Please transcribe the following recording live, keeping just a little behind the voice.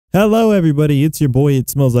Hello everybody, it's your boy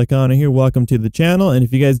Itsmellslikehonor here. Welcome to the channel, and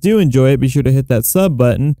if you guys do enjoy it, be sure to hit that sub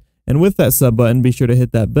button, and with that sub button, be sure to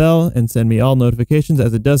hit that bell and send me all notifications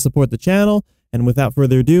as it does support the channel. And without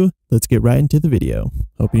further ado, let's get right into the video.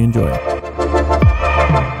 Hope you enjoy it.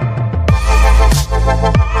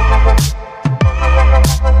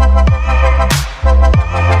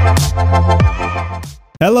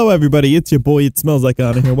 Hello everybody, it's your boy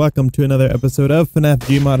Itsmellslikehonor here. Welcome to another episode of FNAF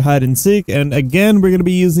Gmod Hide and Seek, and again we're going to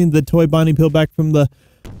be using the toy Bonnie pill back from the...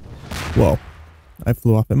 Whoa, I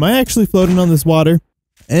flew off. Am I actually floating on this water?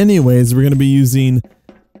 Anyways, we're going to be using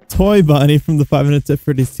toy Bonnie from the 5 Minutes at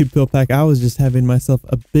Freddy's 2 pill pack. I was just having myself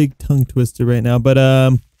a big tongue twister right now, but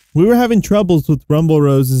we were having troubles with Rumble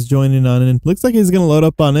Roses joining on in. Looks like he's going to load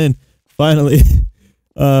up on in, finally.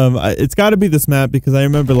 It's got to be this map because I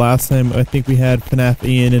remember last time I think we had FNAF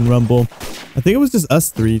Ian and Rumble. I think it was just us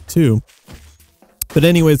three too. But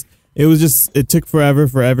anyways, it took forever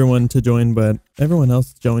for everyone to join, but everyone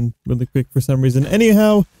else joined really quick for some reason.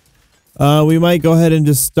 Anyhow, we might go ahead and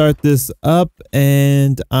just start this up,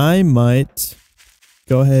 and I might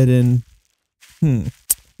go ahead and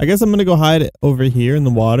I guess I'm gonna go hide over here in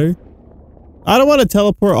the water. I don't want to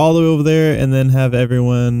teleport all the way over there and then have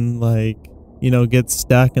everyone like, you know, get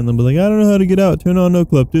stuck and then be like, I don't know how to get out, turn on no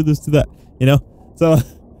clip, do this, do that, you know? So,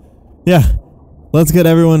 yeah, let's get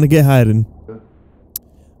everyone to get hiding.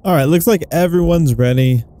 Alright, looks like everyone's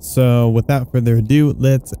ready. So, without further ado,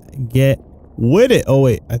 let's get with it. Oh,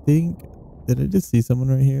 wait, I think, did I just see someone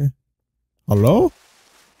right here? Hello?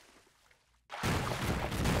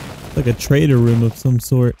 Like a trader room of some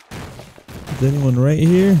sort. Is anyone right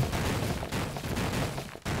here?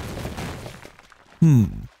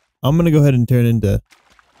 I'm gonna go ahead and turn into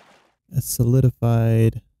a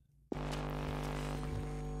solidified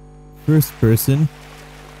first person.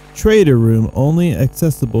 Trader room, only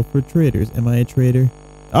accessible for traders. Am I a trader?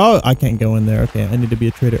 Oh, I can't go in there. Okay, I need to be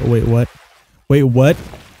a trader. Oh, wait, what? Wait, what?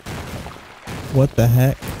 What the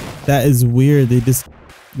heck? That is weird.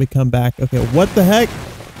 They come back. Okay, what the heck?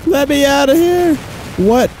 Let me out of here.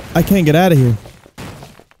 What? I can't get out of here.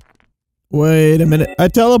 Wait a minute. I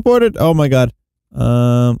teleported. Oh my god.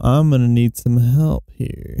 I'm gonna need some help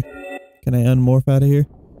here. Can I unmorph out of here?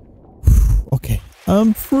 Okay,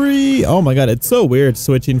 I'm free. Oh my god, it's so weird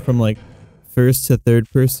switching from like first to third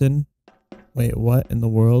person. Wait, what in the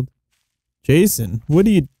world? Jason,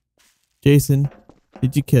 Jason,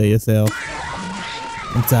 did you kill yourself?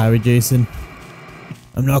 I'm sorry, Jason.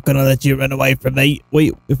 I'm not gonna let you run away from me.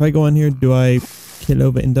 Wait, if I go in here, do I kill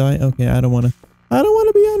over and die? Okay, I don't wanna be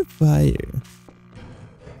on fire.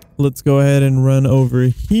 Let's go ahead and run over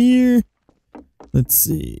here. Let's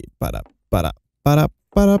see.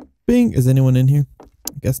 Bing. Is anyone in here?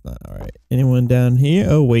 I guess not. All right. Anyone down here?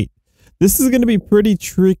 Oh, wait. This is going to be pretty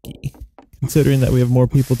tricky considering that we have more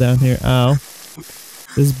people down here. Ow.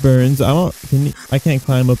 This burns. I can't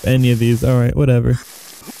climb up any of these. All right, whatever.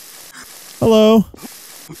 Hello.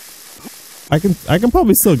 I can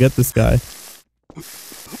probably still get this guy.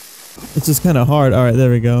 It's just kind of hard. All right,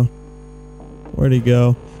 there we go. Where'd he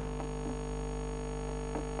go?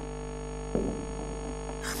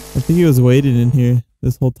 I think he was waiting in here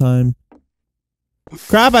this whole time.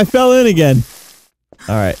 Crap, I fell in again.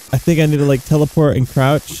 Alright, I think I need to like teleport and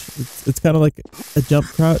crouch. It's kind of like a jump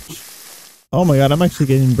crouch. Oh my god, I'm actually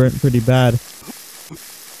getting burnt pretty bad.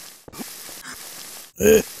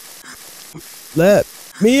 Let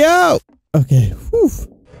me out! Okay, whew.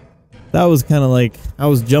 That was kind of like, I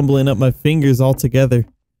was jumbling up my fingers all together.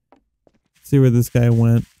 Let's see where this guy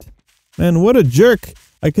went. Man, what a jerk!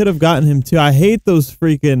 I could have gotten him too. I hate those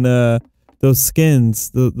freaking, those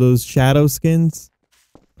skins. Those shadow skins.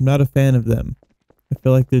 I'm not a fan of them. I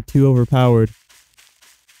feel like they're too overpowered.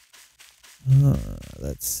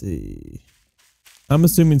 Let's see. I'm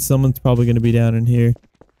assuming someone's probably going to be down in here.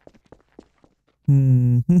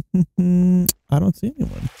 I don't see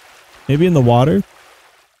anyone. Maybe in the water?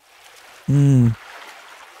 That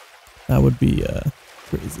would be,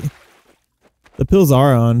 crazy. The pills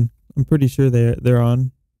are on. I'm pretty sure they're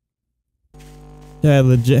on. Yeah, I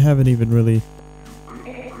legit haven't even really...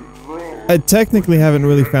 I technically haven't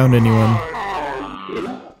really found anyone.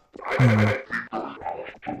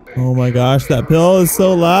 Oh my gosh, that pill is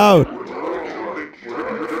so loud!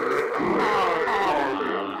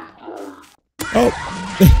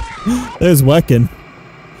 Oh! There's Wecken.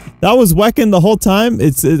 That was Wecken the whole time?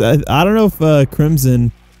 I don't know if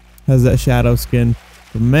Crimson has that shadow skin.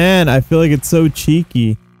 But man, I feel like it's so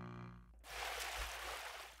cheeky.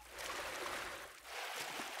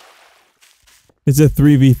 It's a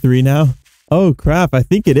 3v3 now. Oh crap, I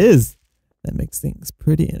think it is. That makes things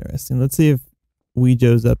pretty interesting. Let's see if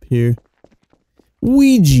Ouija's up here.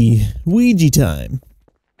 Ouija time.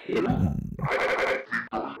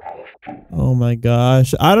 Oh my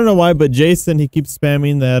gosh. I don't know why, but Jason, he keeps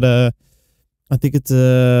spamming that, I think it's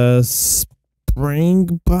a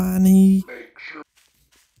spring bunny.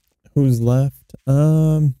 Who's left?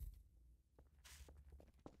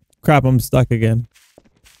 Crap, I'm stuck again.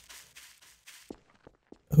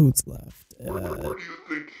 Who's left?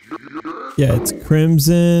 Yeah, it's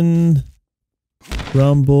Crimson,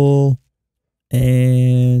 Rumble,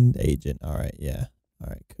 and Agent. Alright, yeah.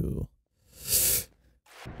 Alright, cool.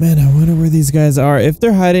 Man, I wonder where these guys are. If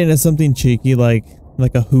they're hiding as something cheeky like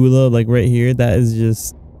a hula, like right here, that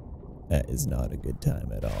is not a good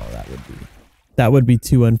time at all. That would be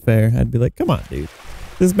too unfair. I'd be like, come on, dude.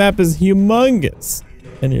 This map is humongous.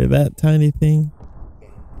 And you're that tiny thing.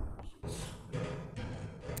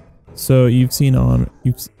 So you've seen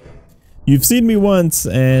me once,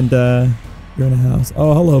 and you're in a house.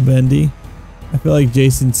 Oh, hello, Bendy. I feel like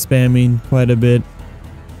Jason's spamming quite a bit.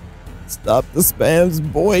 Stop the spams,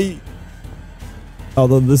 boy.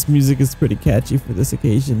 Although this music is pretty catchy for this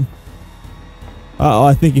occasion. Uh oh,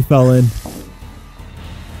 I think he fell in.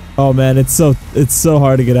 Oh man, it's so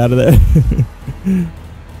hard to get out of there.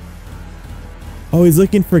 Oh, he's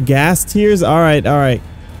looking for gas tiers? Alright, alright.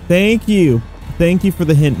 Thank you. Thank you for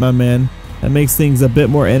the hint, my man. That makes things a bit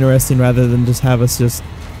more interesting rather than just have us just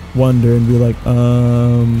wonder and be like,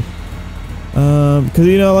 cause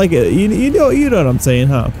you know, like, you know what I'm saying,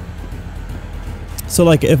 huh? So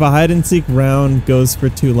like, if a hide and seek round goes for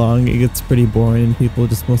too long, it gets pretty boring and people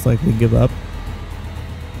just most likely give up.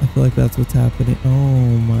 I feel like that's what's happening. Oh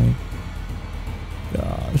my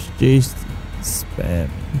gosh, Jason spam.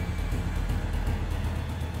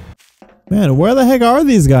 Man, where the heck are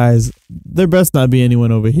these guys? There best not be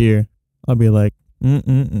anyone over here. I'll be like,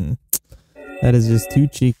 That is just too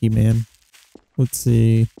cheeky, man. Let's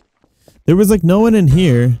see. There was like no one in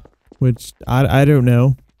here, which I don't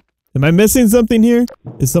know. Am I missing something here?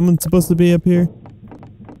 Is someone supposed to be up here?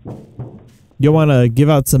 You want to give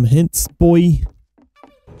out some hints, boy?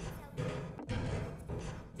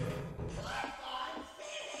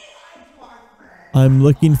 I'm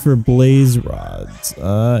looking for blaze rods.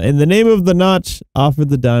 In the name of the notch, offer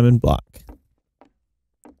the diamond block.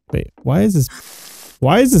 Wait, why is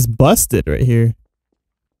this busted right here?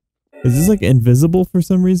 Is this like invisible for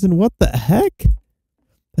some reason? What the heck?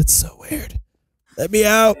 That's so weird. Let me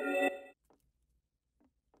out.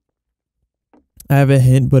 I have a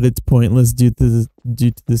hint, but it's pointless due to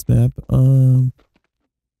this map.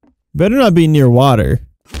 Better not be near water.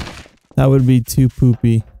 That would be too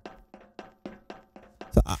poopy.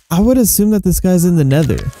 So I would assume that this guy's in the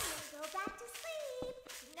nether.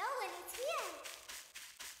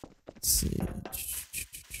 Let's see.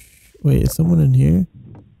 Wait, is someone in here?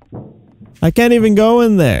 I can't even go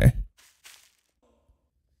in there.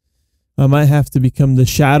 I might have to become the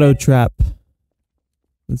shadow trap.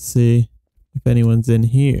 Let's see if anyone's in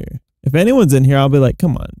here. If anyone's in here, I'll be like,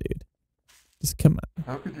 come on, dude. Just come on.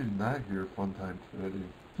 How could you not hear fun time, Freddy?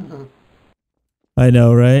 I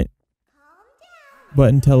know, right?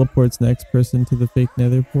 Button teleports next person to the fake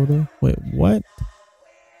nether portal. Wait, what?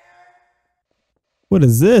 What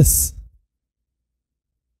is this?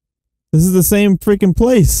 This is the same freaking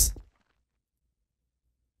place.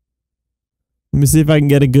 Let me see if I can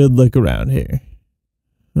get a good look around here.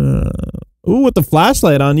 Ooh, with the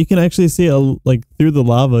flashlight on, you can actually see like through the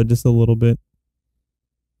lava just a little bit.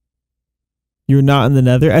 You're not in the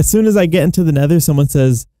nether. As soon as I get into the nether, someone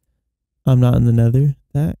says, I'm not in the nether.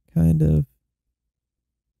 That kind of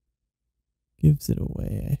gives it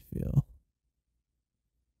away, I feel.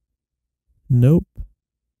 Nope.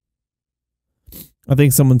 I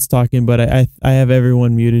think someone's talking, but I have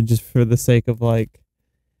everyone muted just for the sake of like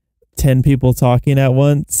 10 people talking at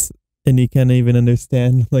once, and you can't even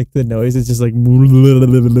understand like the noise. It's just like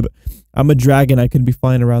I'm a dragon. I could be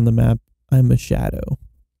flying around the map. I'm a shadow.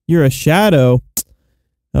 You're a shadow.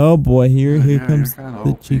 Oh boy, here comes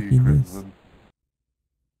the cheekiness.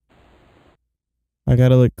 I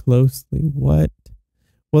gotta look closely. What?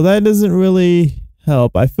 Well, that doesn't really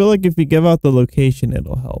help. I feel like if you give out the location,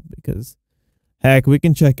 it'll help because, heck, we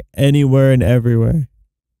can check anywhere and everywhere.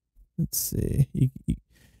 Let's see.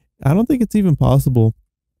 I don't think it's even possible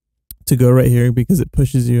to go right here because it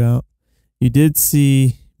pushes you out. You did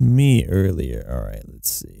see me earlier. All right,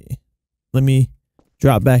 let's see. Let me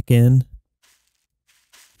drop back in.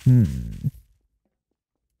 I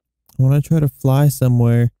want to try to fly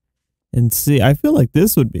somewhere and see. I feel like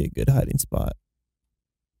this would be a good hiding spot.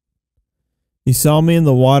 You saw me in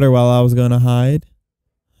the water while I was going to hide?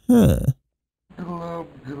 Huh. Oh,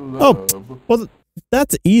 well,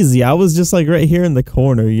 that's easy. I was just like right here in the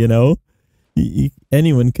corner, you know?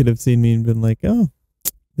 Anyone could have seen me and been like, oh,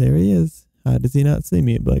 there he is. How does he not see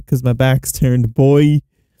me? Like, because my back's turned, boy.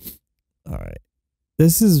 All right.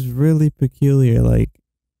 This is really peculiar. Like,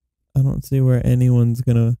 I don't see where anyone's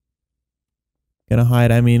gonna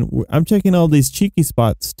hide. I mean, I'm checking all these cheeky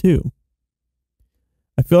spots too.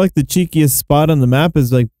 I feel like the cheekiest spot on the map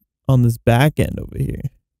is like on this back end over here.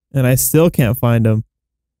 And I still can't find him.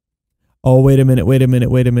 Oh, wait a minute, wait a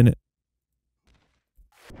minute, wait a minute.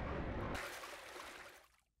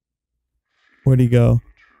 Where'd he go?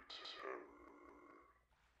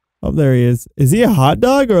 Oh, there he is. Is he a hot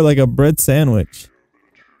dog or like a bread sandwich?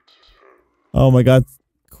 Oh my god.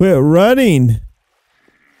 Quit running.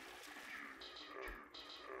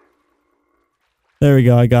 There we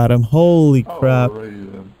go. I got him. Holy crap.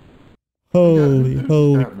 Holy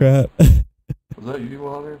crap. Was that you,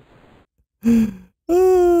 Honor?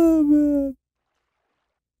 Oh, man.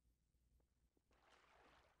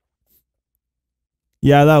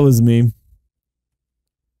 Yeah, that was me.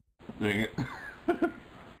 Dang it.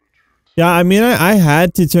 Yeah, I mean, I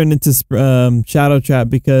had to turn into Shadow Trap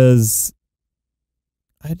because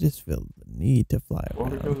I just feel the need to fly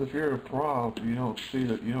around. Well, because if you're a prop, you don't see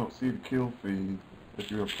the kill feed if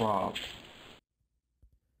you're a prop.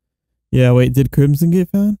 Yeah, wait, did Crimson get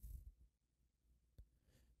found?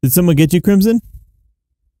 Did someone get you, Crimson?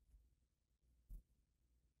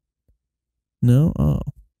 No? Oh.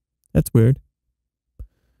 That's weird.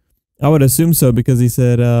 I would assume so because he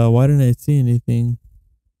said, why didn't I see anything?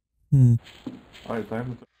 Alright,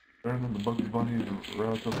 time to turn on the Bugs Bunny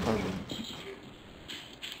relative cousins.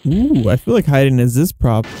 Ooh, I feel like hiding as this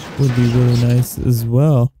prop would be really nice as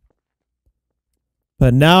well.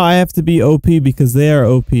 But now I have to be OP because they are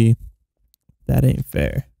OP. That ain't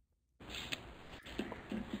fair.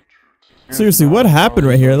 Seriously, what happened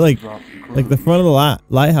right here? Like the front of the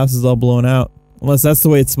lighthouse is all blown out. Unless that's the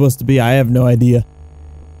way it's supposed to be. I have no idea.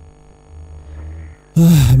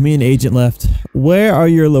 Me and Agent left. Where are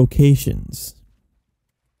your locations?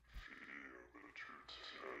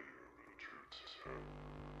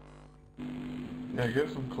 Yeah, give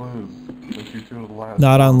some clues. Since you two are the last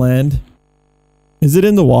Not on land. Is it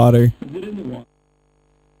in the water?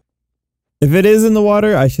 If it is in the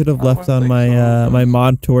water, I should have left on my my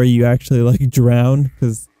mod to where you actually like drown,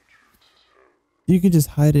 because you could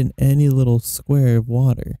just hide in any little square of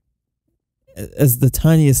water as the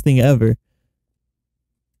tiniest thing ever.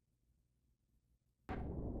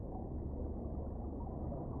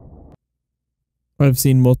 I've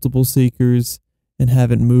seen multiple seekers and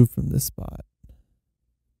haven't moved from this spot.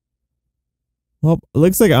 Well, it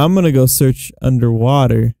looks like I'm gonna go search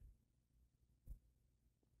underwater.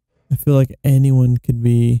 I feel like anyone could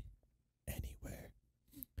be anywhere.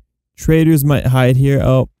 Traders might hide here.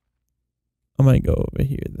 Oh, I might go over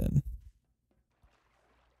here then.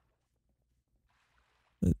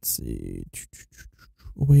 Let's see.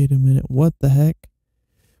 Wait a minute. What the heck?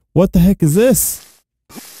 What the heck is this?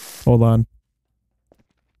 Hold on.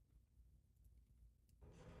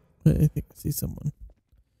 I think I see someone.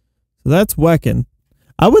 So that's Wecken.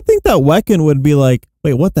 I would think that Wecken would be like,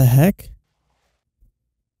 wait, what the heck?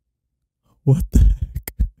 What the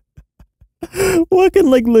heck?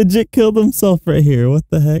 Wecken like legit killed himself right here. What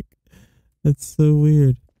the heck? That's so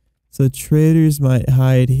weird. So traders might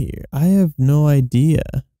hide here. I have no idea.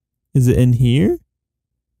 Is it in here?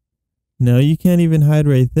 No, you can't even hide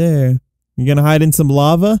right there. You're gonna hide in some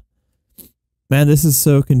lava? Man, this is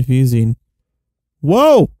so confusing.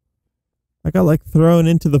 Whoa! I got like thrown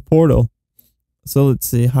into the portal. So let's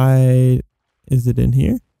see. Hide. Is it in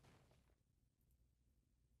here?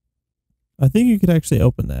 I think you could actually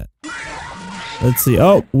open that. Let's see.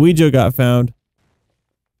 Oh, Ouija got found.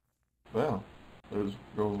 Well, there's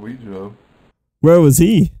goes Ouija. Where was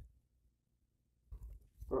he?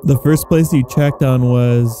 The first place you checked on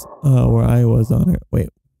was where I was on it. Wait.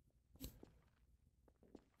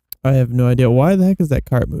 I have no idea. Why the heck is that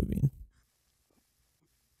cart moving?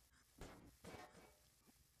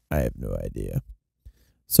 I have no idea.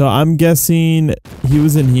 So I'm guessing he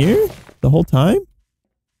was in here the whole time?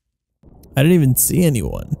 I didn't even see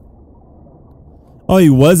anyone. Oh, he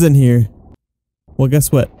was in here. Well,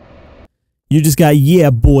 guess what? You just got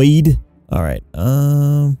boyed. All right.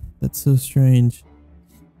 That's so strange.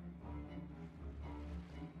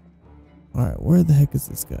 All right, where the heck is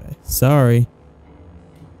this guy? Sorry.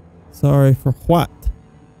 Sorry for what?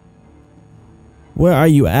 Where are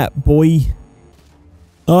you at, boy?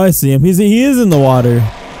 Oh, I see him. He is in the water.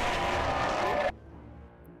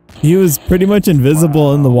 He was pretty much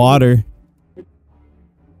invisible in the water.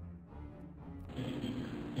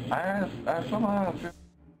 I somehow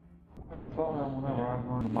saw him whenever I was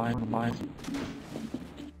going to mine.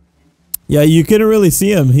 Yeah, you couldn't really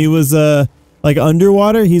see him. He was like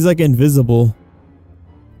underwater. He's like invisible.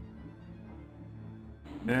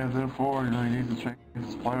 Yeah, therefore, you need to change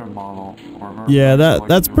his player model. Yeah,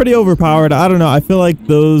 that's pretty overpowered. I don't know. I feel like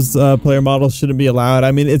those player models shouldn't be allowed.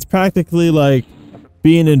 I mean, it's practically like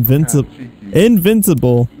being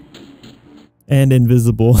invincible and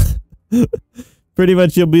invisible. Pretty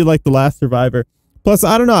much you'll be like the last survivor. Plus,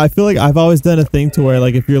 I don't know. I feel like I've always done a thing to where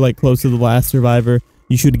like if you're like close to the last survivor,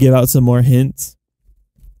 you should give out some more hints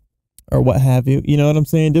or what have you. You know what I'm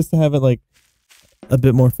saying? Just to have it like a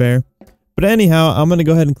bit more fair. But anyhow, I'm going to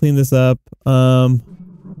go ahead and clean this up. And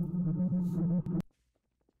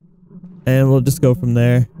we'll just go from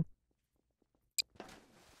there.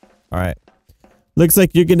 All right. Looks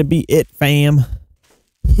like you're going to be it, fam.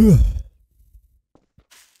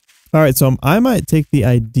 All right, so I might take the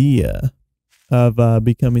idea of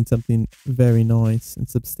becoming something very nice and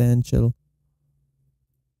substantial.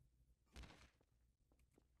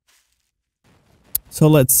 So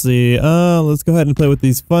let's see. Let's go ahead and play with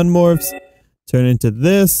these fun morphs. Turn into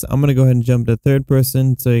this. I'm gonna go ahead and jump to third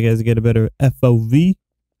person so you guys get a better FOV.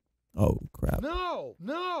 Oh crap! No!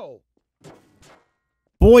 No!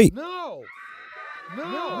 Boy! No!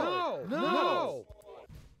 No! No!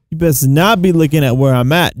 You best not be looking at where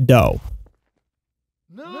I'm at, though.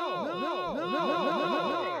 No! No!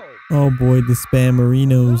 No! Oh boy, the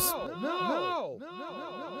spammerinos.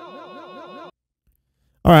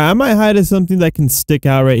 Alright, I might hide as something that can stick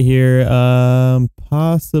out right here.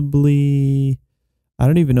 Possibly... I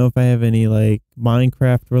don't even know if I have any, like,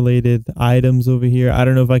 Minecraft-related items over here. I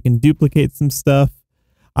don't know if I can duplicate some stuff.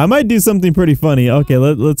 I might do something pretty funny. Okay,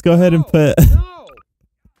 let's go ahead and put...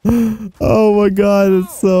 Oh my god,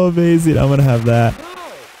 it's so amazing. I'm gonna have that.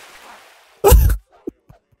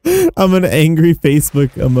 I'm an angry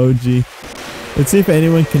Facebook emoji. Let's see if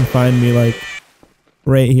anyone can find me, like,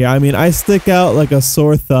 right here. I mean, I stick out like a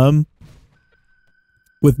sore thumb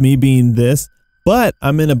with me being this, but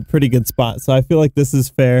I'm in a pretty good spot, so I feel like this is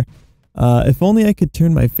fair. If only I could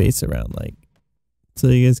turn my face around, like, so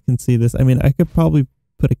you guys can see this. I mean, I could probably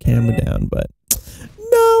put a camera down, but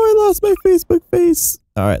no, I lost my Facebook face.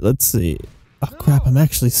 All right, let's see. Oh crap, I'm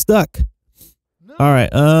actually stuck. All right,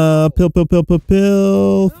 pill,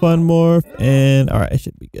 fun morph, and all right, I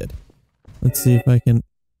should be good. Let's see if I can.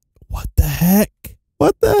 What the heck?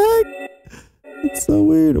 What the heck? It's so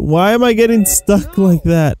weird. Why am I getting stuck like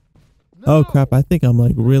that? Oh crap, I think I'm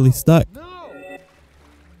like really stuck.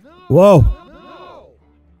 Whoa.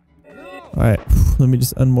 All right, let me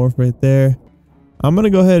just unmorph right there. I'm gonna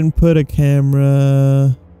go ahead and put a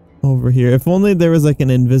camera over here. If only there was like an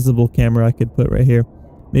invisible camera I could put right here.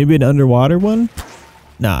 Maybe an underwater one?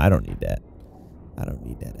 Nah, I don't need that. I don't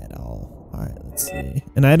need that at all. All right, let's see.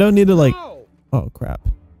 And I don't need to like... Oh, crap.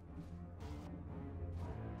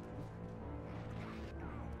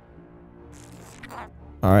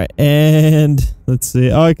 All right, and let's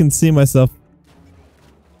see. Oh, I can see myself.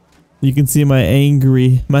 You can see my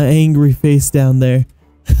angry face down there.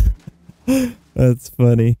 That's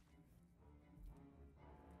funny.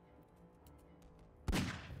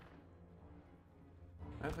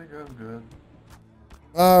 I think I'm good.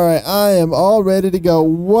 All right, I am all ready to go.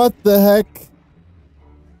 What the heck?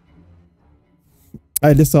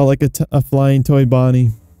 I just saw like a flying toy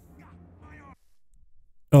Bonnie.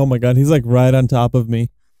 Oh my god, he's like right on top of me.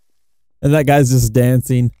 And that guy's just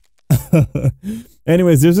dancing.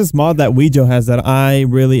 Anyways, there's this mod that Weejo has that I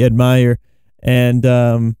really admire. And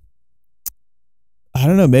I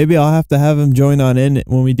don't know, maybe I'll have to have him join on in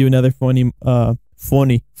when we do another funny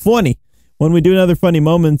when we do another funny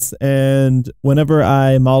moments, and whenever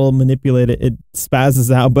I model manipulate it, it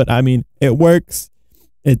spazzes out, but I mean, it works.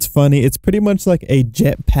 It's funny. It's pretty much like a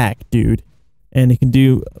jetpack, dude. And it can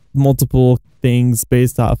do multiple things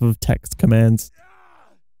based off of text commands.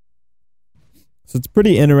 So it's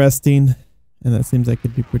pretty interesting, and that seems like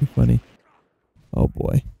it'd be pretty funny. Oh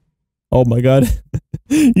boy. Oh my god.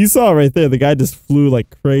 You saw right there, the guy just flew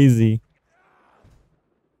like crazy.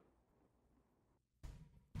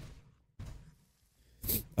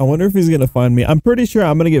 I wonder if he's gonna find me. I'm pretty sure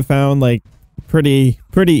I'm gonna get found like pretty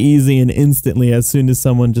easy and instantly as soon as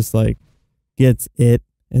someone just like gets it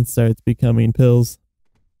and starts becoming pills.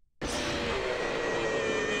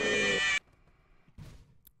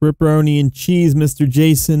 Ripperoni and cheese, Mr.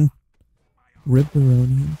 Jason.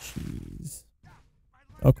 Ripperoni and cheese.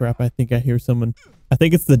 Oh crap, I think I hear someone. I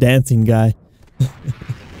think it's the dancing guy.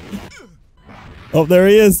 Oh, there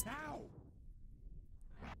he is.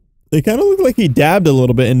 They kind of look like he dabbed a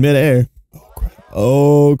little bit in midair. Oh crap.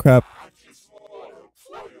 Oh crap.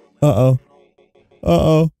 Uh-oh.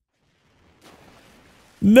 Uh-oh.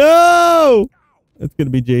 No! It's gonna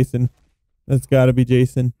be Jason. That's gotta be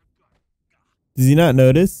Jason. Does he not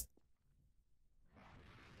notice?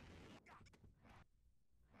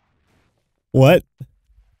 What?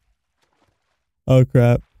 Oh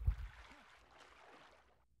crap.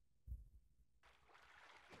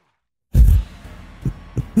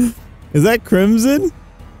 Is that Crimson?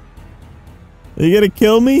 Are you gonna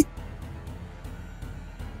kill me?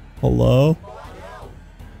 Hello?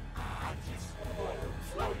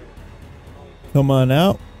 Come on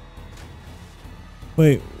out.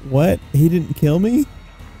 Wait, what? He didn't kill me?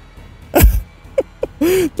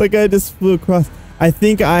 The guy just flew across. I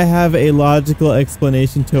think I have a logical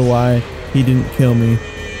explanation to why he didn't kill me.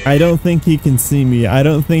 I don't think he can see me. I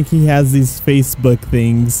don't think he has these Facebook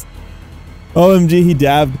things. OMG, he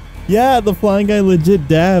dabbed. Yeah, the flying guy legit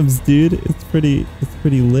dabs, dude. It's pretty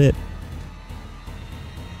lit.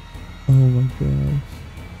 Oh my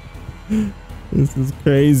gosh. This is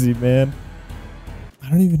crazy, man. I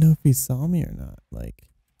don't even know if he saw me or not. Like,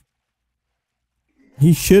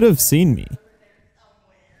 he should have seen me.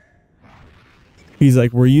 He's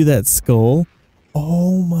like, were you that skull?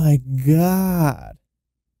 Oh my god.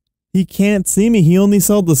 He can't see me. He only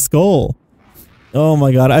saw the skull. Oh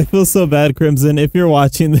my god. I feel so bad, Crimson. If you're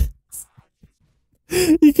watching this,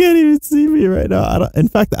 you can't even see me right now. In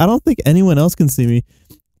fact, I don't think anyone else can see me.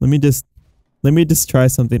 Let me just try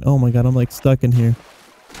something. Oh my god. I'm like stuck in here.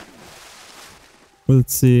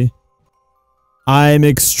 Let's see. I'm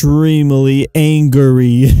extremely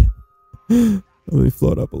angry. Let me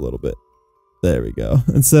float up a little bit. There we go.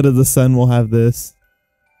 Instead of the sun, we'll have this.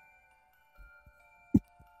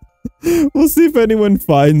 We'll see if anyone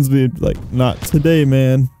finds me. Like, not today,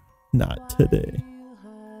 man. Not today.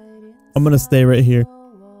 I'm gonna stay right here.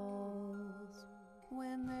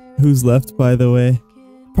 Who's left, by the way?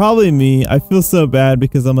 Probably me. I feel so bad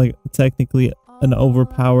because I'm like technically an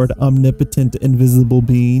overpowered, omnipotent, invisible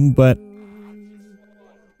being, but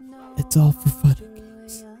it's all for fun and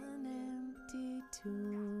games.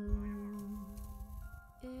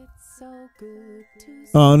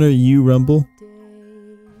 Honor you, Rumble.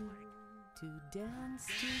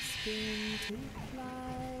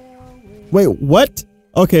 Wait, what?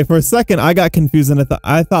 Okay, for a second I got confused and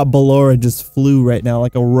I thought Ballora just flew right now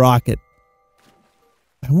like a rocket.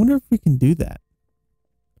 I wonder if we can do that.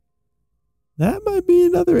 That might be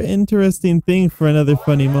another interesting thing for another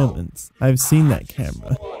funny moments. I've seen that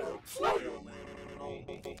camera.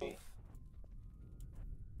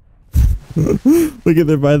 Look at,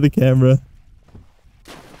 they're by the camera.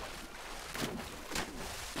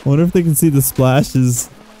 I wonder if they can see the splashes.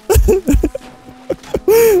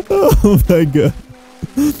 Oh my god.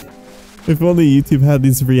 If only YouTube had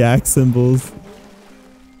these react symbols.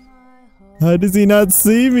 How does he not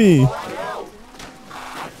see me? No!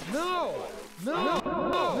 No!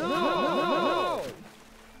 No!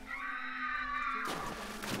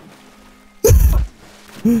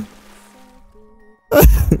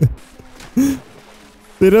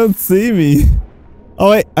 They don't see me.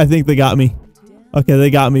 Oh wait, I think they got me. Okay, they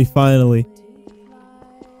got me finally.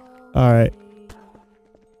 Alright.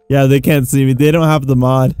 Yeah, they can't see me. They don't have the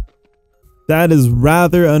mod. That is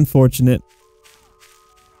rather unfortunate.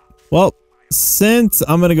 Well, since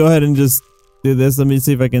I'm gonna go ahead and just do this, let me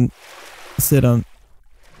see if I can sit on.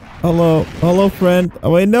 Hello, hello friend.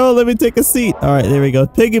 Oh wait, no, let me take a seat. Alright, there we go.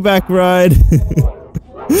 Piggyback ride.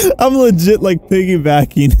 I'm legit like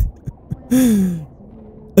piggybacking.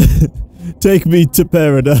 Take me to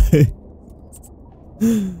paradise.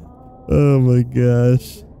 Oh my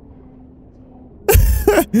gosh.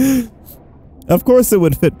 Of course it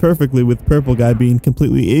would fit perfectly with purple guy being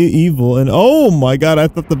completely evil, and oh my god, I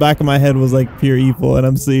thought the back of my head was like pure evil, and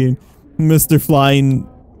I'm seeing Mr. Flying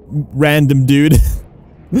random dude.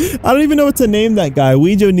 I don't even know what to name that guy.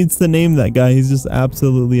 Ouija needs to name that guy. He's just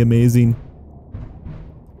absolutely amazing.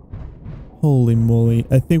 Holy moly.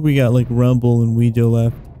 I think we got like Rumble and Ouija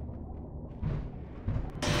left.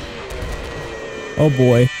 Oh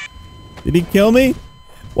boy. Did he kill me?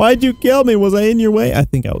 Why'd you kill me? Was I in your way? I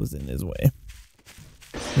think I was in his way.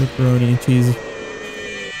 Macaroni and cheese.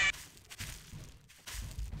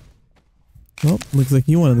 Well, looks like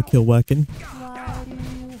he wanted the kill weapon.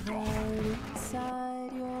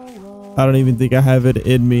 I don't even think I have it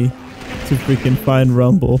in me to freaking find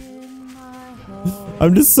Rumble.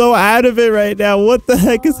 I'm just so out of it right now. What the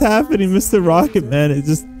heck is happening, Mr. Rocket Man? It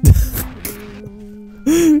just...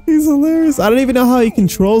 He's hilarious. I don't even know how he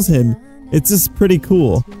controls him. It's just pretty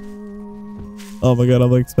cool. Oh my god,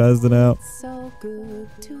 I'm like spazzing out.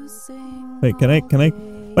 Wait, can I?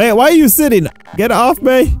 Wait, why are you sitting? Get off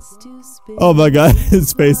me! Oh my god,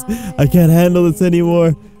 his face. I can't handle this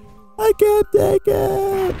anymore. I can't take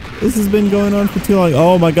it. This has been going on for too long.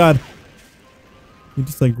 Oh my god. He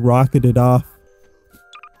just like rocketed off.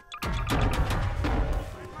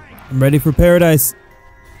 I'm ready for paradise.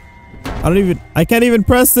 I can't even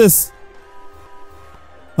press this.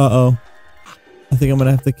 Uh-oh. I think I'm gonna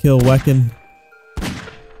have to kill Wecken.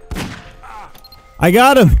 I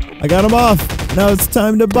got him! I got him off! Now it's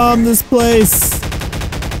time to bomb this place!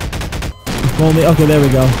 If only— okay, there we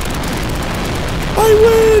go.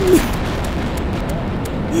 I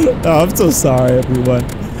win! Oh, I'm so sorry, everyone.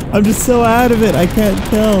 I'm just so out of it, I can't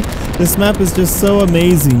tell. This map is just so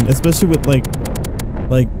amazing, especially with like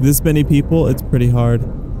this many people. It's pretty hard.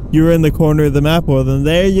 You're in the corner of the map, well then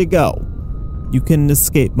there you go. You can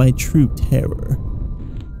escape my true terror.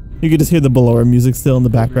 You can just hear the Ballora music still in the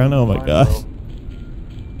background. Oh my gosh.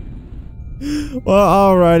 Well,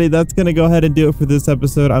 alrighty, that's gonna go ahead and do it for this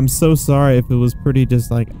episode. I'm so sorry if it was pretty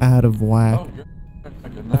just like out of whack.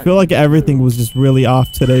 I feel like everything was just really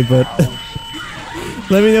off today, but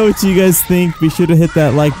let me know what you guys think. Be sure to hit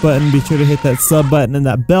that like button, be sure to hit that sub button and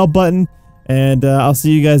that bell button, and I'll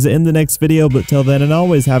see you guys in the next video. But till then and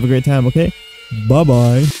always, have a great time, okay? Bye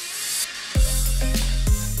bye.